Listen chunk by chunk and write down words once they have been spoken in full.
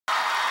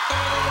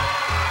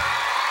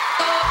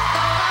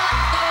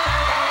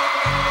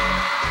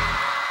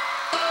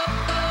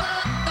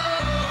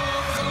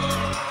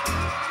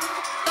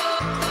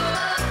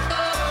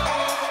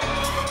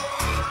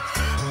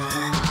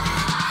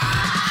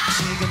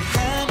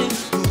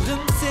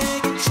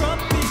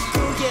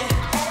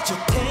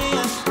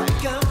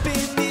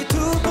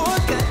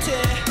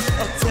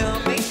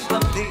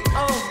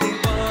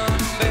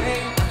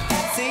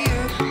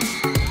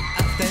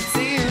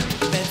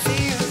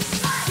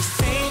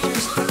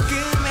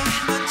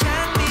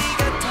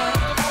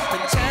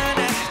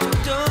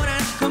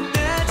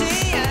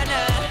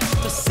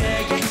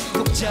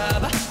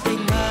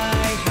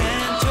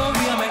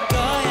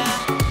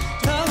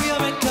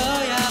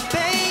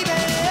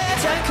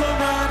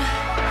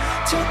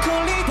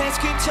초콜릿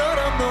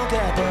아이스크림처럼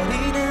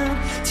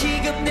녹아버리는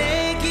지금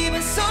내 기분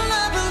so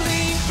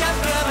lovely.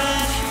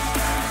 깜깜한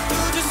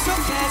우주 속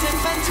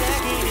가장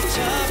반짝이는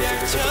저별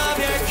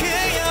그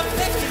옆에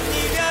큰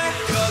이별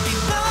거기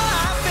너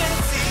I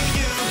fancy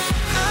you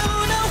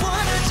아무나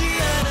원하지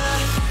않아.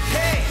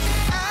 Hey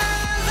I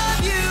love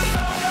you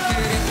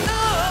그래 너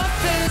I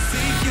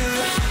fancy you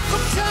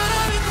꿈처럼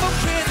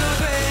행복해도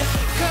돼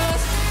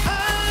Cause I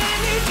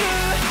need you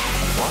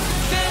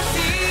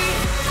fancy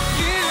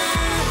you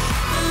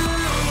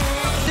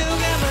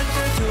누가 먼저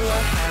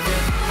좋아하면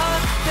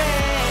어때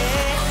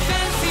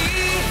fancy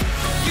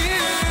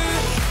you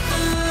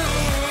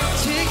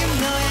지금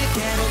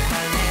너에게로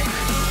갈래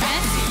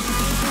fancy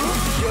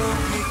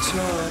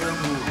용기처럼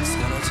우리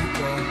사라질 걸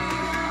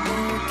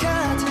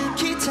같은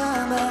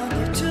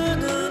기타만 두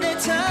눈에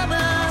담아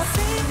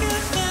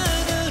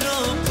생각만으로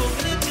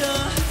보내줘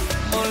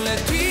몰래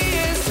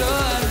뒤에서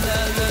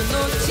나를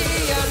놓지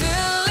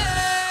않을래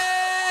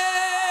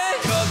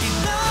거기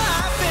너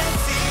I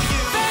fancy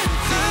you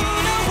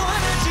아무나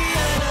원하지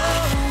않아.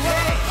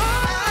 Hey I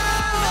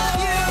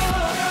love you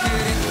그래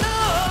너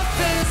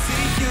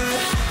fancy you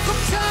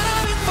꿈처럼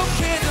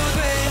행복해도 돼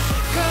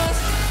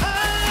Cause I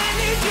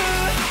need you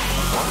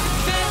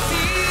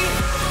fancy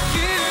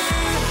you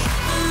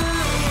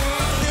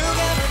누가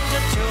먼저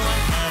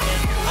좋아하면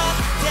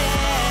어때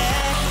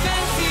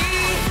fancy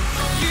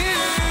you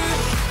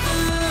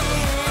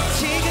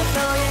지금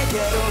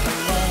너에게로